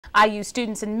IU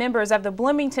students and members of the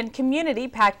Bloomington Community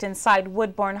packed inside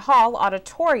Woodburn Hall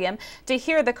auditorium to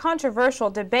hear the controversial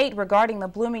debate regarding the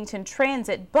Bloomington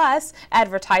Transit Bus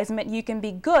advertisement, "You can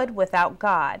be good without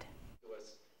God."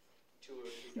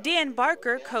 Dan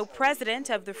Barker, co-president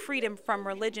of the Freedom from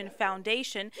Religion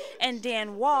Foundation, and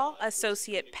Dan Wall,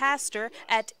 associate pastor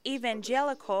at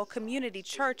Evangelical Community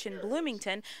Church in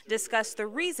Bloomington, discussed the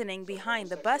reasoning behind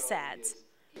the bus ads.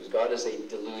 God is a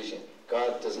delusion.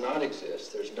 God does not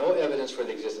exist. There's no evidence for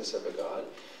the existence of a God.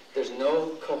 There's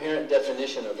no coherent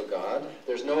definition of a God.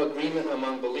 There's no agreement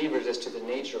among believers as to the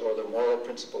nature or the moral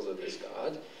principles of this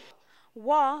God.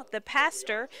 Wall, the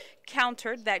pastor,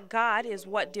 countered that God is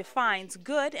what defines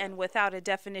good, and without a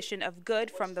definition of good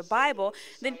from the Bible,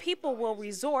 then people will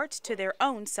resort to their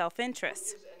own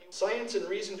self-interest. Science and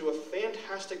reason do a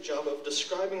fantastic job of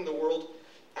describing the world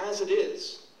as it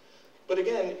is. But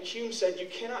again, Hume said you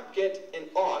cannot get an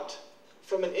ought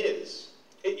from an is.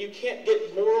 You can't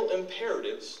get moral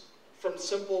imperatives from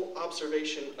simple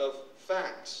observation of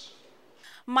facts.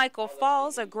 Michael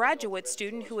Falls, a graduate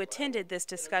student who attended this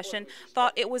discussion,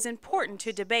 thought it was important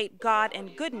to debate God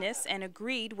and goodness and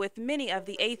agreed with many of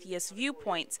the atheist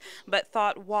viewpoints, but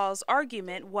thought Wall's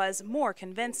argument was more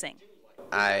convincing.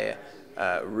 I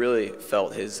really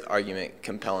felt his argument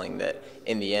compelling that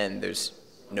in the end there's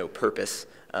no purpose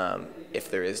if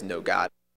there is no God.